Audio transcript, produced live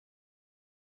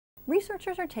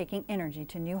Researchers are taking energy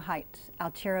to new heights.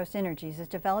 Altiros Energies is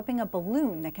developing a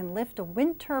balloon that can lift a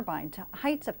wind turbine to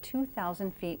heights of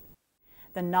 2,000 feet.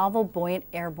 The novel Buoyant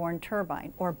Airborne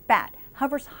Turbine, or BAT,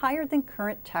 hovers higher than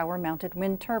current tower-mounted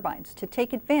wind turbines to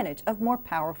take advantage of more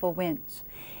powerful winds.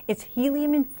 Its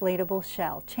helium inflatable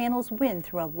shell channels wind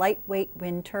through a lightweight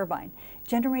wind turbine,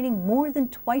 generating more than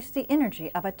twice the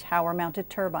energy of a tower-mounted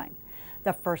turbine.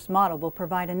 The first model will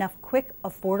provide enough quick,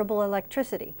 affordable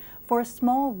electricity for a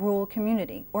small rural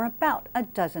community or about a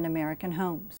dozen American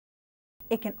homes.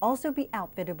 It can also be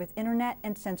outfitted with internet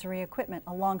and sensory equipment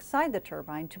alongside the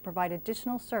turbine to provide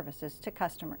additional services to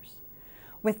customers.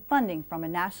 With funding from a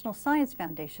National Science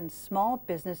Foundation's Small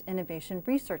Business Innovation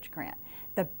Research Grant,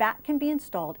 the BAT can be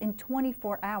installed in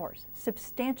 24 hours,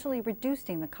 substantially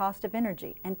reducing the cost of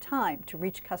energy and time to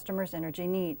reach customers' energy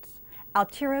needs.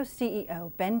 Altiros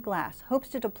CEO Ben Glass hopes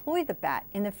to deploy the BAT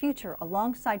in the future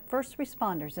alongside first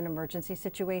responders in emergency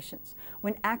situations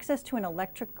when access to an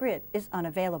electric grid is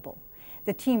unavailable.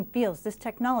 The team feels this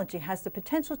technology has the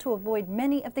potential to avoid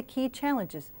many of the key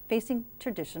challenges facing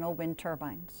traditional wind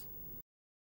turbines.